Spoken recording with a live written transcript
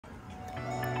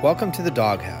Welcome to the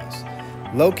Doghouse,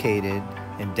 located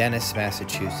in Dennis,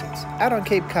 Massachusetts, out on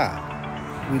Cape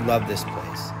Cod. We love this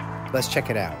place. Let's check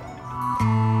it out.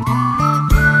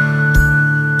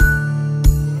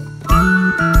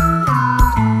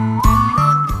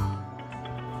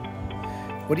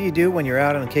 What do you do when you're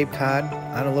out on Cape Cod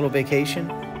on a little vacation?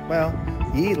 Well,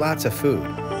 you eat lots of food,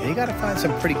 and you gotta find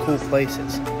some pretty cool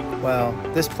places. Well,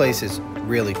 this place is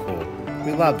really cool.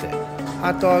 We loved it.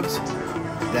 Hot dogs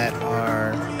that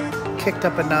are kicked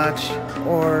up a notch,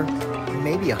 or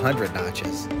maybe 100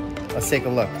 notches. Let's take a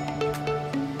look.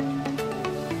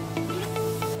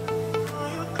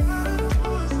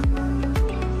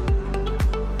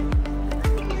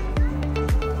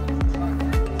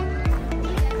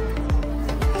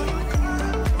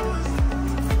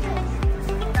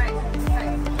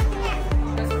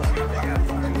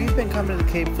 We've been coming to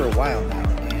the Cape for a while now,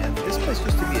 and this place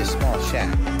used to be a small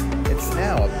shack. It's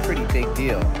now a pretty big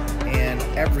deal, and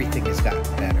everything has gotten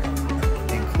better,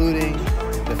 including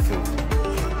the food.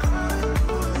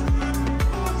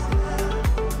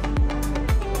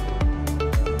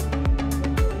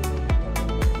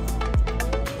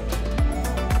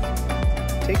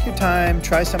 Take your time,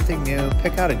 try something new,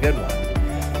 pick out a good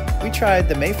one. We tried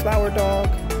the Mayflower dog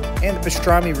and the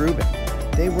pastrami Reuben.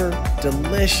 They were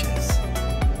delicious.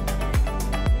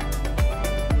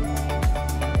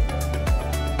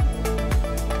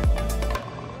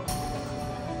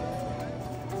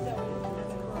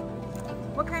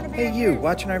 Hey you,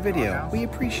 watching our video, we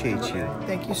appreciate you.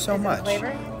 Thank you so much.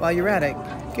 While you're at it,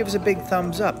 give us a big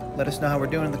thumbs up. Let us know how we're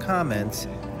doing in the comments.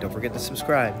 Don't forget to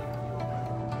subscribe.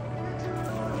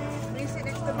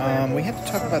 We have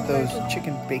to talk about those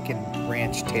chicken bacon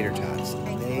ranch tater tots.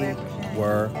 They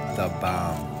were the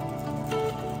bomb.